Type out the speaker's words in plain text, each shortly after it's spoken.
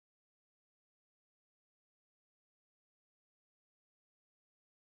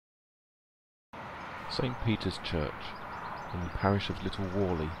St. Peter's Church, in the parish of Little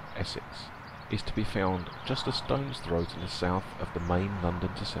Warley, Essex, is to be found just a stone's throw to the south of the main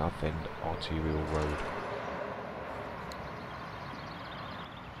London to Southend arterial road.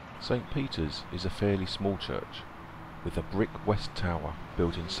 St. Peter's is a fairly small church, with a brick west tower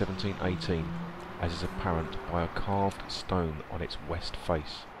built in 1718, as is apparent by a carved stone on its west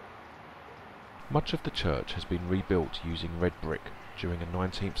face. Much of the church has been rebuilt using red brick during a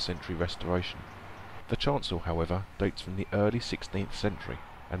 19th century restoration. The chancel, however, dates from the early 16th century,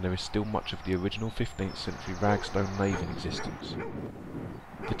 and there is still much of the original 15th century ragstone nave in existence.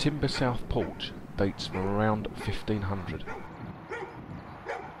 The timber south porch dates from around 1500.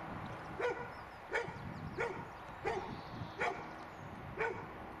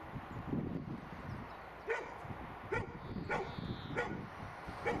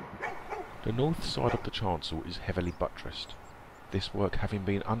 The north side of the chancel is heavily buttressed, this work having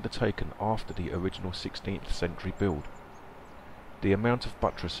been undertaken after the original 16th century build. The amount of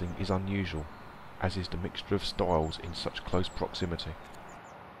buttressing is unusual, as is the mixture of styles in such close proximity.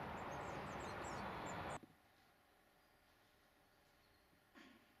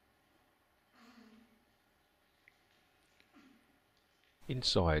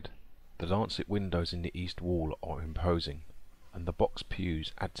 Inside, the lancet windows in the east wall are imposing, and the box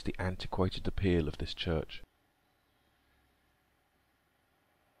pews add to the antiquated appeal of this church.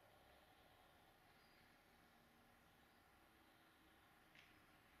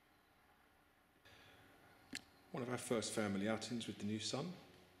 One of our first family outings with the new son,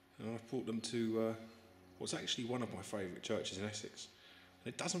 and I've brought them to what's actually one of my favourite churches in Essex.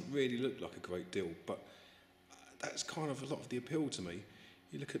 And it doesn't really look like a great deal, but that's kind of a lot of the appeal to me.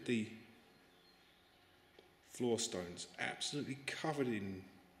 You look at the floor stones, absolutely covered in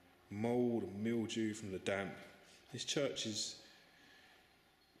mould and mildew from the damp. This church is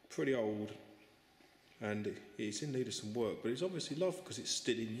pretty old and it's in need of some work, but it's obviously loved because it's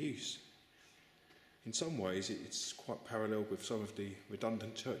still in use. In some ways, it's quite parallel with some of the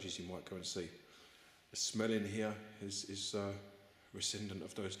redundant churches you might go and see. The smell in here is rescindent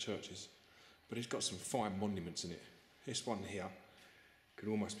of those churches, but it's got some fine monuments in it. This one here could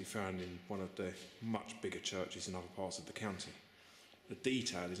almost be found in one of the much bigger churches in other parts of the county. The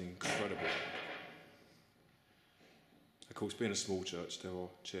detail is incredible. Of course, being a small church, there are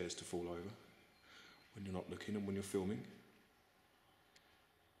chairs to fall over when you're not looking and when you're filming.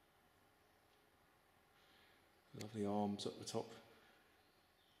 Lovely arms at the top.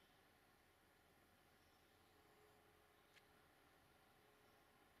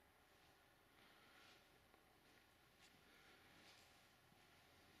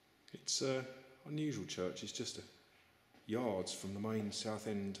 It's an unusual church. It's just yards from the main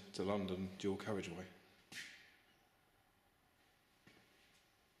Southend to London dual carriageway.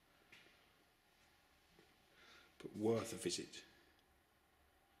 But worth a visit.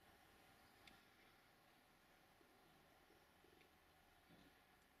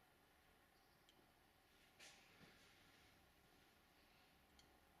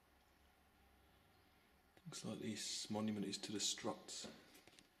 Looks like this monument is to the Strutts.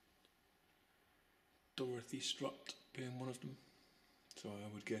 Dorothy Strutt being one of them. So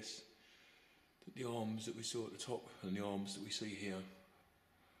I would guess that the arms that we saw at the top and the arms that we see here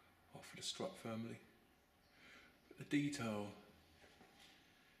are for the Strutt family. But the detail,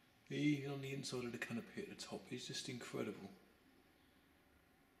 even on the inside of the canopy at the top, is just incredible.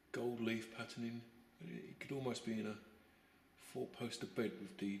 Gold leaf patterning. It could almost be in a four-poster bed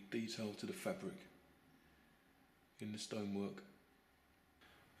with the detail to the fabric in the stonework.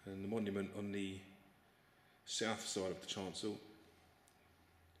 And the monument on the south side of the chancel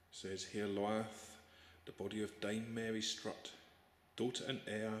says, "Here lieth the body of Dame Mary Strutt, daughter and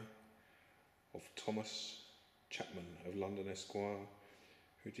heir of Thomas Chapman of London Esquire,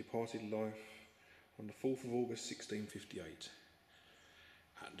 who departed life on the 4th of August 1658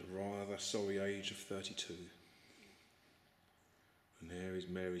 at the rather sorry age of 32. And there is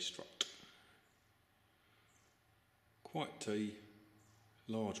Mary Strutt." Quite a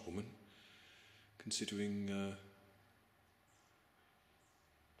large woman, considering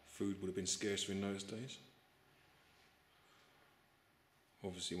food would have been scarcer in those days.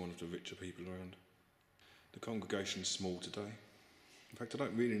 Obviously one of the richer people around. The congregation's small today. In fact, I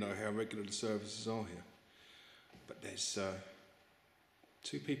don't really know how regular the services are here. But there's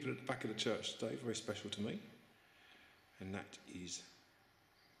two people at the back of the church today, very special to me. And that is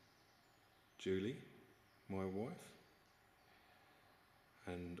Julie, my wife.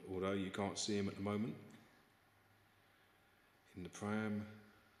 And although you can't see him at the moment, in the pram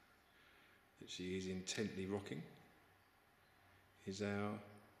that she is intently rocking is our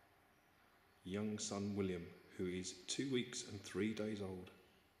young son William, who is 2 weeks and 3 days old.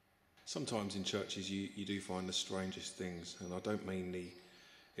 Sometimes in churches you do find the strangest things, and I don't mean the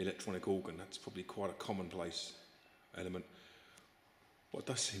electronic organ, that's probably quite a commonplace element. What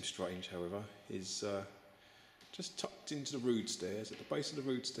does seem strange, however, is just tucked into the rood stairs, at the base of the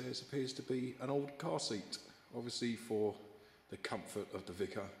rood stairs, appears to be an old car seat, obviously for the comfort of the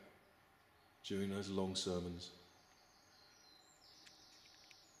vicar during those long sermons.